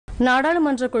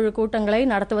நாடாளுமன்ற குழு கூட்டங்களை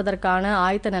நடத்துவதற்கான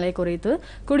ஆயத்த நிலை குறித்து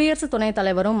குடியரசு துணைத்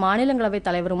தலைவரும் மாநிலங்களவைத்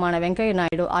தலைவருமான வெங்கையா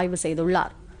நாயுடு ஆய்வு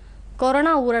செய்துள்ளார்.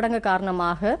 கொரோனா ஊரடங்கு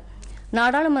காரணமாக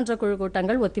நாடாளுமன்ற குழு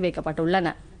கூட்டங்கள்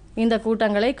ஒத்திவைக்கப்பட்டுள்ளன. இந்த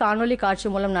கூட்டங்களை காணொலி காட்சி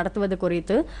மூலம் நடத்துவது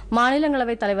குறித்து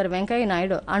மாநிலங்களவைத் தலைவர் வெங்கையா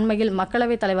நாயுடு அண்மையில்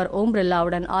மக்களவைத் தலைவர் ஓம்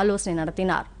பிர்லாவுடன் ஆலோசனை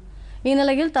நடத்தினார்.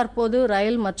 இந்நிலையில் தற்போது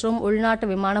ரயில் மற்றும் உள்நாட்டு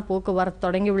விமான போக்குவரத்து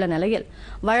தொடங்கியுள்ள நிலையில்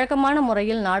வழக்கமான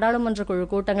முறையில் நாடாளுமன்ற குழு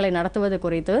கூட்டங்களை நடத்துவது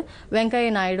குறித்து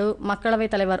வெங்கையா நாயுடு,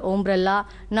 மக்களவைத் தலைவர் ஓம் பிர்லா,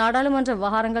 நாடாளுமன்ற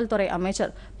விவகாரங்கள் துறை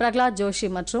அமைச்சர் பிரகலாத் ஜோஷி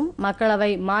மற்றும்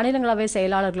மக்களவை, மாநிலங்களவை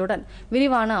செயலாளர்களுடன்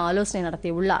விரிவான ஆலோசனை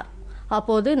நடத்தியுள்ளார்.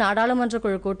 அப்போது நாடாளுமன்ற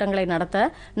குழு கூட்டங்களை நடத்த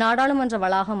நாடாளுமன்ற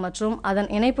வளாகம் மற்றும்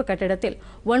அதன் இணைப்பு கட்டிடத்தில்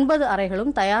 9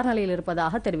 அறைகளும் தயார் நிலையில்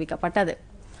இருப்பதாக தெரிவிக்கப்பட்டது.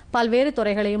 பல்வேறு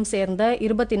துறைகளையும் சேர்ந்த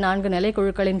 24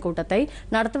 நிலைக்குழுக்களின் கூட்டத்தை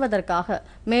நடத்துவதற்காக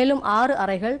மேலும் 6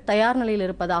 அறைகள் தயார் நிலையில்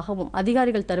இருப்பதாகவும்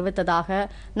அதிகாரிகள் தெரிவித்ததாக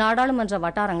நாடாளுமன்ற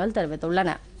வட்டாரங்கள் தெரிவித்துள்ளன.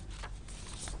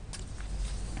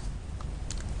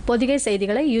 பொதிகை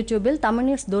செய்திகளை யூடியூபில்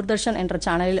தமிழ்நியூஸ் தூர்தர்ஷன் என்ற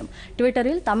சேனலிலும்,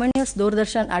 ட்விட்டரில் தமிழ்நியூஸ்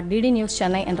தூர்தர்ஷன் @DD News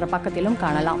சென்னை என்ற பக்கத்திலும்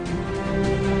காணலாம்.